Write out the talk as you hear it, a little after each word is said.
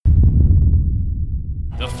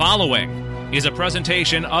The following is a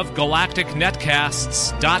presentation of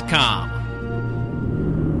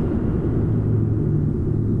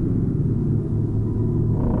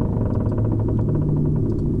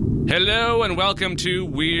Hello and welcome to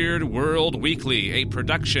Weird World Weekly, a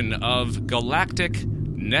production of Galactic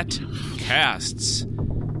Netcasts.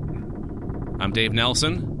 I'm Dave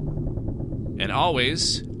Nelson, and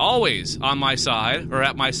always on my side, or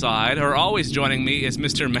at my side, or always joining me is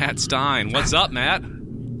Mr. Matt Stein. What's up, Matt?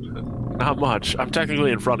 Not much. I'm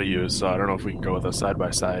technically in front of you, so I don't know if we can go with a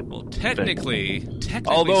side-by-side. Well, technically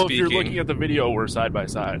Although speaking, if you're looking at the video, we're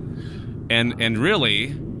side-by-side. And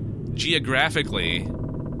really, geographically,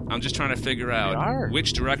 I'm just trying to figure out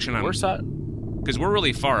which direction I'm... Because we're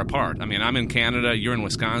really far apart. I mean, I'm in Canada, you're in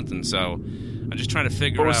Wisconsin, so I'm just trying to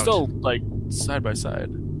figure out... But we're still, like,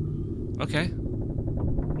 side-by-side. Okay.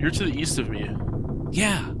 You're to the east of me.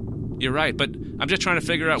 Yeah, you're right, but I'm just trying to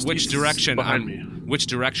figure out which direction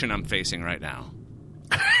I'm facing right now.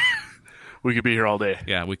 We could be here all day.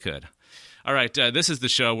 Yeah, we could. All right, this is the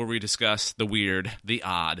show where we discuss the weird, the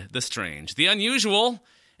odd, the strange, the unusual,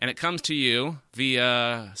 and it comes to you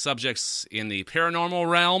via subjects in the paranormal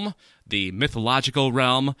realm, the mythological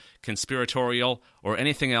realm, conspiratorial, or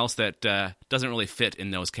anything else that doesn't really fit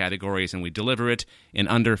in those categories, and we deliver it in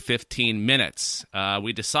under 15 minutes.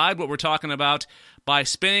 We decide what we're talking about by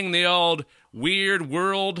spinning the old weird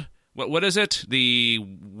world... What is it? The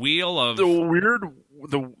wheel of...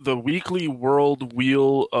 The weekly world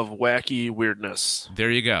wheel of wacky weirdness. There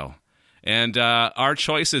you go. And our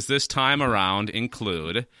choices this time around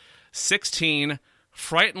include 16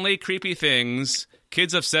 frighteningly creepy things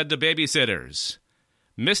kids have said to babysitters,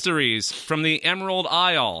 mysteries from the Emerald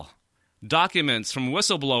Isle, documents from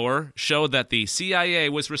whistleblower showed that the CIA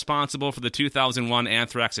was responsible for the 2001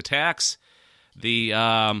 anthrax attacks, the...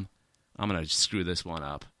 I'm going to screw this one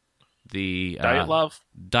up. The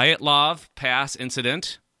Dyatlov Pass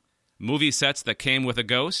incident, movie sets that came with a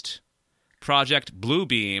ghost, Project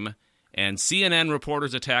Bluebeam, and CNN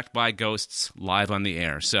reporters attacked by ghosts live on the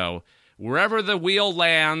air. So wherever the wheel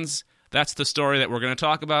lands, that's the story that we're going to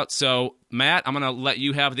talk about. So, Matt, I'm going to let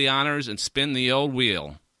you have the honors and spin the old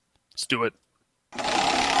wheel. Let's do it.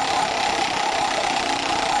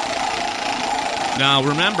 Now,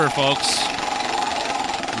 remember, folks...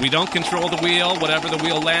 we don't control the wheel. Whatever the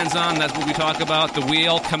wheel lands on, that's what we talk about. The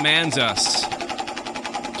wheel commands us.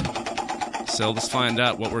 So let's find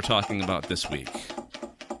out what we're talking about this week.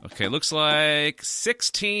 Okay, looks like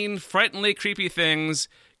 16 frighteningly creepy things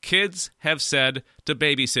kids have said to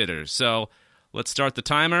babysitters. So let's start the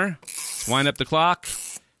timer, let's wind up the clock,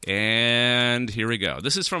 and here we go.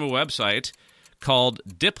 This is from a website called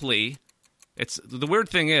Dipley. The weird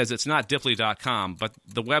thing is, it's not Dipley.com, but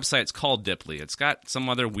the website's called Dipley. It's got some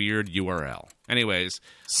other weird URL. Anyways.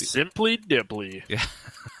 Simply Dipley. Yeah.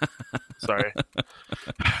 Sorry.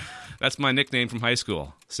 That's my nickname from high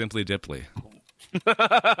school. Simply Dipley.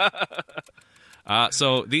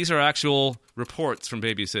 So these are actual reports from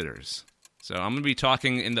babysitters. So I'm going to be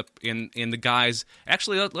talking in the guise...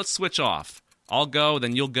 Actually, let's switch off. I'll go,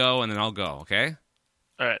 then you'll go, and then I'll go, okay?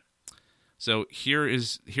 All right. So here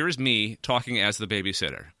is me talking as the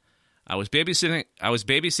babysitter. I was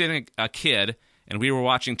babysitting a kid, and we were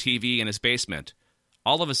watching TV in his basement.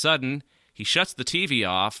 All of a sudden, he shuts the TV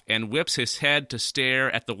off and whips his head to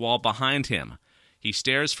stare at the wall behind him. He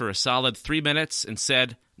stares for a solid 3 minutes and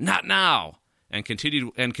said, "Not now," and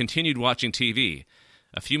continued watching TV.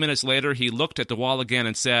 A few minutes later, he looked at the wall again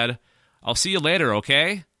and said, "I'll see you later,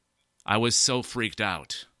 okay?" I was so freaked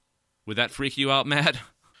out. Would that freak you out, Matt?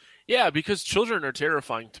 Yeah, because children are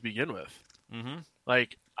terrifying to begin with. Mm-hmm.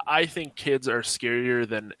 Like, I think kids are scarier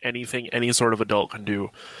than anything any sort of adult can do.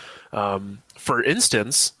 For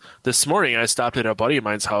instance, this morning I stopped at a buddy of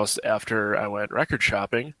mine's house after I went record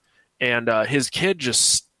shopping, and his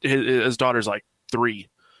daughter's like 3,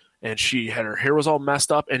 and her hair was all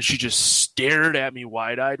messed up, and she just stared at me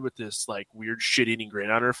wide-eyed with this like weird shit-eating grin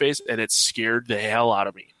on her face, and it scared the hell out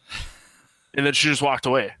of me. And then she just walked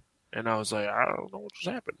away. And I was like, I don't know what just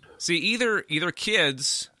happened. See, either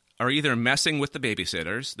kids are either messing with the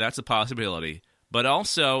babysitters. That's a possibility. But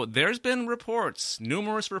also, there's been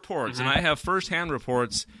numerous reports, and I have firsthand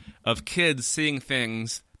reports of kids seeing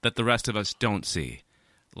things that the rest of us don't see.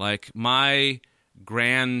 Like my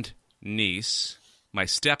grandniece, my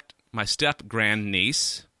step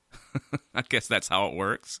grandniece, I guess that's how it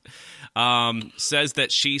works, says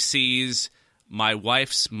that she sees my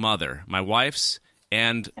wife's mother,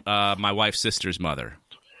 and my wife's sister's mother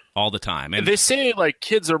all the time. And they say like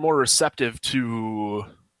kids are more receptive to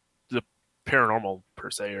the paranormal per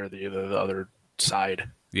se, or the other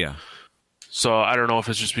side. Yeah. So I don't know if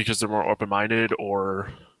it's just because they're more open-minded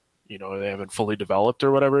or, they haven't fully developed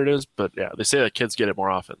or whatever it is. But yeah, they say that kids get it more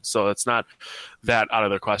often. So it's not that out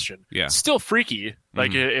of the question. Yeah. It's still freaky.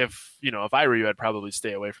 Like if I were you, I'd probably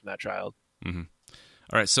stay away from that child. Mm-hmm.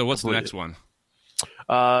 All right. So what's the next one?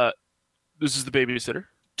 This is the babysitter.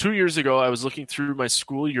 2 years ago, I was looking through my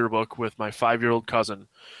school yearbook with my 5-year-old cousin.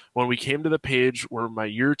 When we came to the page where my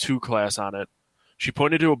year 2 class on it, she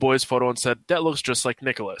pointed to a boy's photo and said, "That looks just like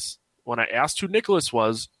Nicholas." When I asked who Nicholas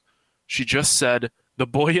was, she just said, "The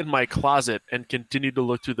boy in my closet," and continued to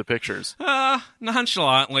look through the pictures.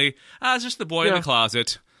 Nonchalantly. It's just the boy in the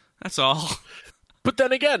closet. That's all. But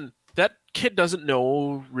then again, that kid doesn't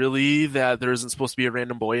know really that there isn't supposed to be a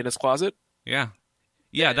random boy in his closet. Yeah.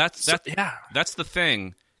 Yeah, that's the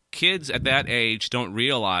thing. Kids at that age don't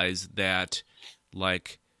realize that,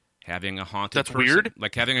 like, having a haunted That's person, weird?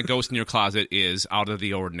 like having a ghost in your closet is out of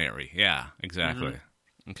the ordinary. Yeah, exactly.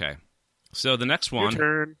 Okay. So the next one, Your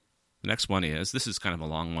turn. the next one this is kind of a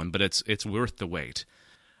long one, but it's worth the wait.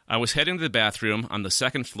 I was heading to the bathroom on the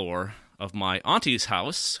second floor of my auntie's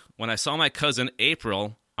house when I saw my cousin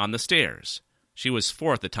April on the stairs. She was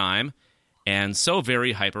 4 at the time, and so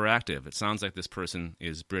very hyperactive. It sounds like this person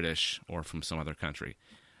is British or from some other country.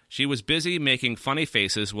 She was busy making funny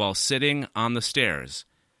faces while sitting on the stairs.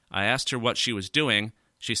 I asked her what she was doing.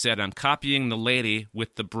 She said, "I'm copying the lady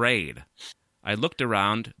with the braid." I looked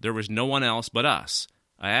around. There was no one else but us.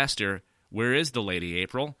 I asked her, "Where is the lady,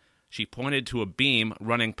 April?" She pointed to a beam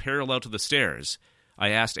running parallel to the stairs. I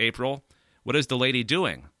asked April, "What is the lady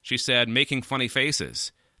doing?" She said, "Making funny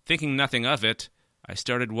faces." Thinking nothing of it, I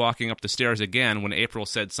started walking up the stairs again when April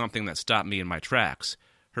said something that stopped me in my tracks.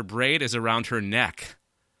 "Her braid is around her neck."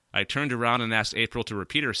 I turned around and asked April to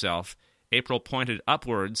repeat herself. April pointed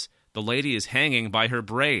upwards. The lady is hanging by her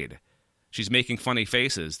braid. She's making funny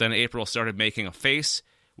faces. Then April started making a face,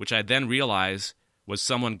 which I then realized was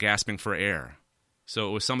someone gasping for air. So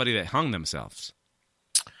it was somebody that hung themselves.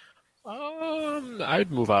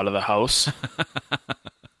 I'd move out of the house.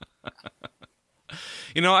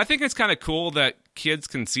 I think it's kind of cool that kids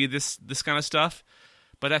can see this kind of stuff.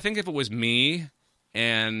 But I think if it was me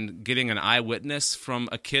and getting an eyewitness from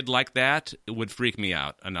a kid like that, it would freak me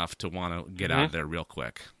out enough to want to get out of there real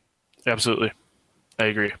quick. Absolutely. I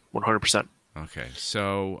agree. 100%. Okay,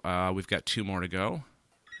 so we've got 2 more to go.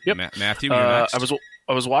 Yep. Matthew, you're next.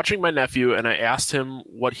 I was watching my nephew, and I asked him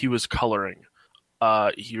what he was coloring.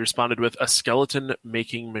 He responded with "a skeleton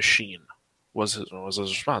making machine." Was his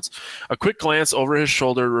response. A quick glance over his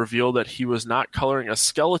shoulder revealed that he was not coloring a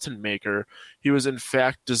skeleton maker. He was in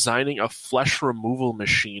fact designing a flesh removal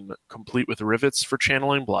machine, complete with rivets for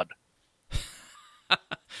channeling blood.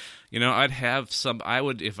 I'd have some.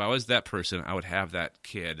 If I was that person, I would have that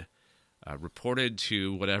kid reported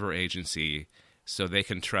to whatever agency so they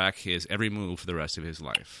can track his every move for the rest of his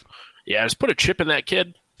life. Yeah, just put a chip in that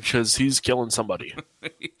kid because he's killing somebody.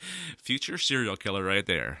 Future serial killer right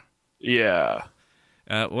there. Yeah.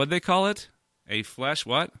 What'd they call it? A flesh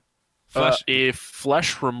what? A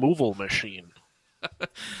flesh removal machine.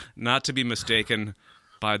 Not to be mistaken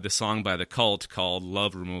by the song by The Cult called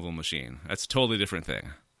Love Removal Machine. That's a totally different thing.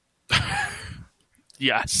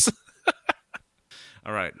 Yes.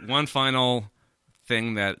 All right. One final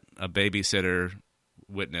thing that a babysitter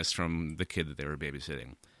witnessed from the kid that they were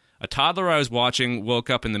babysitting. A toddler I was watching woke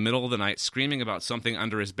up in the middle of the night screaming about something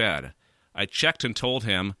under his bed. I checked and told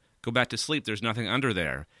him, "Go back to sleep. There's nothing under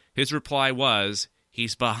there." His reply was,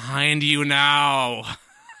 "He's behind you now."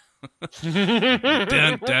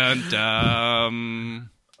 Dun, dun, dun.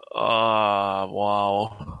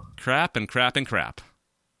 Wow. Crap and crap and crap.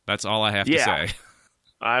 That's all I have to say.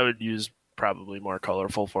 I would use probably more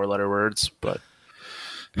colorful 4-letter words, but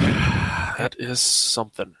that is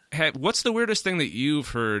something. Hey, what's the weirdest thing that you've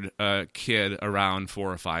heard a kid around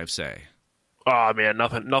 4 or 5 say? Oh, man,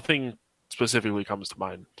 nothing specifically comes to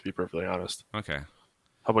mind, to be perfectly honest. Okay.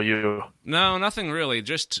 How about you? No, nothing really.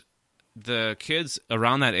 Just the kids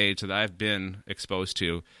around that age that I've been exposed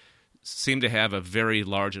to seem to have a very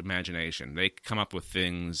large imagination. They come up with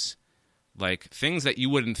things that you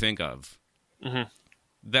wouldn't think of. Mm-hmm.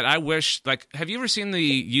 That I wish, have you ever seen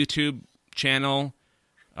the YouTube channel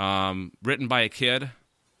Written by a Kid?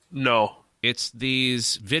 No. It's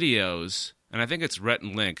these videos, and I think it's Rhett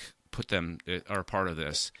and Link are part of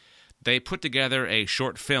this. They put together a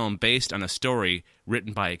short film based on a story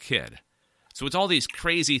written by a kid. So it's all these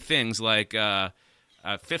crazy things like a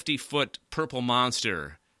 50-foot purple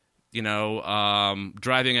monster,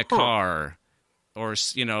 driving a car, or,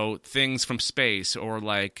 things from space, or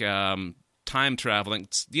time traveling,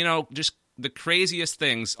 just the craziest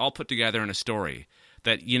things all put together in a story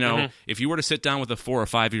that, if you were to sit down with a 4 or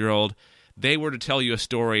 5-year-old, they were to tell you a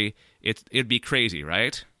story, it'd be crazy,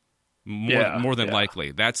 right? More than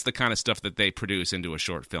likely. That's the kind of stuff that they produce into a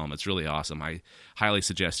short film. It's really awesome. I highly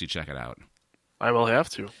suggest you check it out. I will have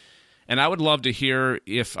to. And I would love to hear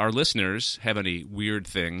if our listeners have any weird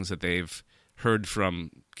things that they've heard from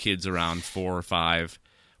kids around 4 or 5.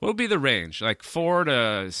 What would be the range? Like 4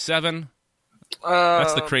 to 7?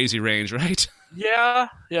 That's the crazy range, right? Yeah,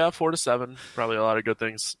 4 to 7. Probably a lot of good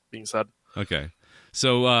things being said. Okay.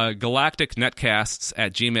 So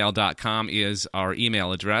galacticnetcasts@gmail.com is our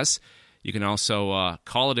email address. You can also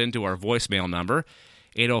call it into our voicemail number,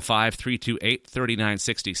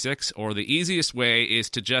 805-328-3966, or the easiest way is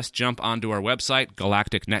to just jump onto our website,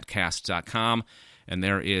 galacticnetcasts.com, and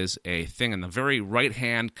there is a thing in the very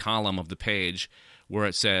right-hand column of the page where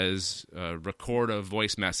it says record a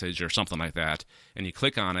voice message or something like that, and you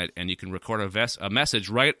click on it, and you can record a message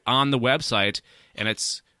right on the website, and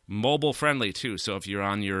it's mobile friendly too, so if you're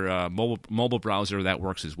on your mobile browser, that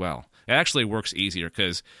works as well. It actually works easier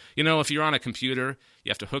because, if you're on a computer, you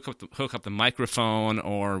have to hook up the microphone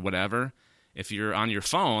or whatever. If you're on your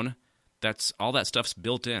phone, that's all that stuff's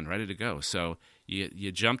built in, ready to go. So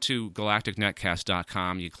you jump to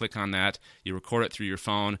galacticnetcast.com, you click on that, you record it through your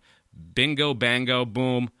phone, bingo, bango,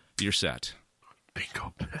 boom, you're set.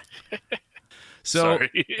 Bingo. So Sorry.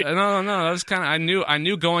 no, that was kind of I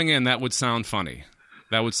knew going in that would sound funny.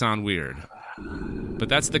 That would sound weird. But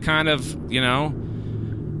that's the kind of,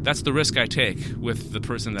 that's the risk I take with the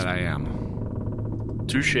person that I am.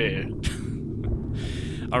 Touche.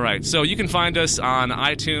 All right, so you can find us on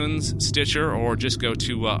iTunes, Stitcher, or just go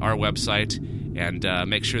to our website and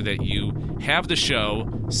make sure that you have the show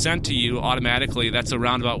sent to you automatically. That's a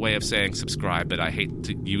roundabout way of saying subscribe, but I hate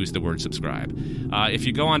to use the word subscribe. If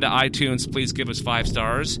you go onto iTunes, please give us 5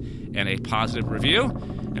 stars and a positive review,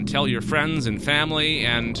 and tell your friends and family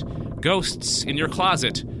and ghosts in your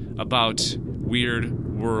closet about Weird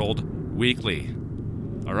World Weekly.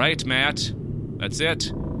 All right, Matt, that's it.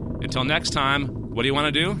 Until next time, what do you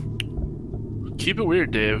want to do? Keep it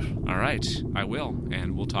weird, Dave. All right, I will,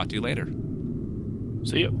 and we'll talk to you later.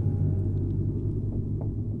 See you.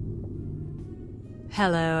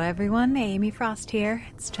 Hello, everyone. Amy Frost here.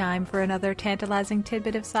 It's time for another tantalizing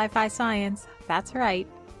tidbit of sci-fi science. That's right.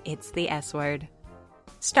 It's the S word.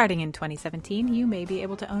 Starting in 2017, you may be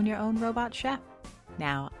able to own your own robot chef.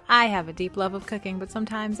 Now, I have a deep love of cooking, but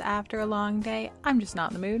sometimes after a long day, I'm just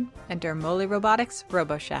not in the mood. Enter Moli Robotics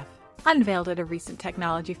RoboChef. Unveiled at a recent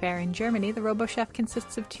technology fair in Germany, the RoboChef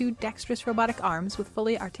consists of 2 dexterous robotic arms with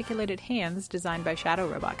fully articulated hands designed by Shadow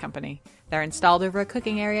Robot Company. They're installed over a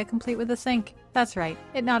cooking area complete with a sink. That's right,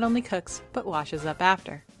 it not only cooks, but washes up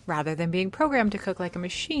after. Rather than being programmed to cook like a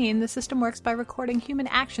machine, the system works by recording human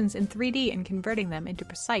actions in 3D and converting them into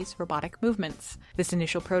precise robotic movements. This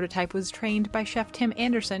initial prototype was trained by Chef Tim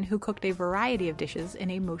Anderson, who cooked a variety of dishes in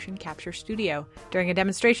a motion capture studio. During a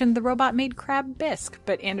demonstration, the robot made crab bisque,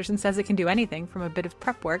 but Anderson says it can do anything from a bit of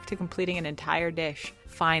prep work to completing an entire dish.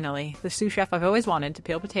 Finally, the sous chef I've always wanted to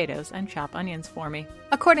peel potatoes and chop onions for me.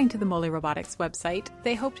 According to the Moli Robotics website,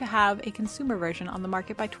 they hope to have a consumer version on the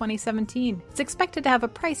market by 2017. It's expected to have a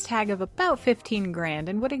price tag of about $15,000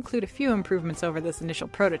 and would include a few improvements over this initial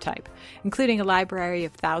prototype, including a library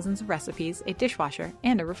of thousands of recipes, a dishwasher,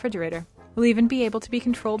 and a refrigerator. Will even be able to be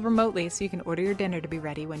controlled remotely so you can order your dinner to be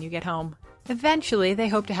ready when you get home. Eventually, they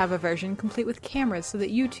hope to have a version complete with cameras so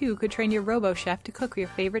that you too could train your RoboChef to cook your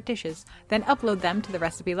favorite dishes, then upload them to the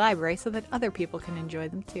recipe library so that other people can enjoy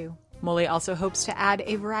them too. Moli also hopes to add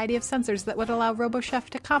a variety of sensors that would allow RoboChef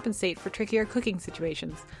to compensate for trickier cooking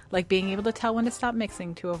situations, like being able to tell when to stop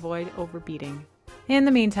mixing to avoid overbeating. In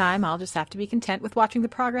the meantime, I'll just have to be content with watching the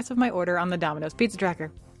progress of my order on the Domino's Pizza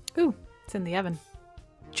Tracker. Ooh, it's in the oven.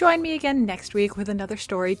 Join me again next week with another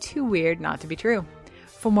story too weird not to be true.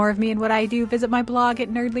 For more of me and what I do, visit my blog at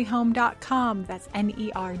nerdlyhome.com. That's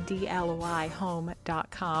NERDLY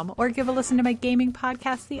home.com. Or give a listen to my gaming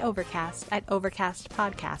podcast, The Overcast, at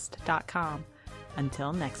overcastpodcast.com.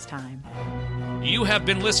 Until next time. You have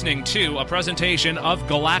been listening to a presentation of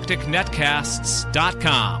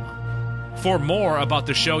GalacticNetcasts.com. For more about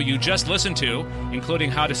the show you just listened to,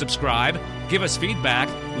 including how to subscribe, give us feedback,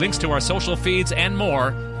 links to our social feeds, and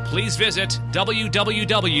more, please visit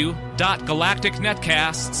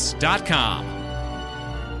www.galacticnetcasts.com.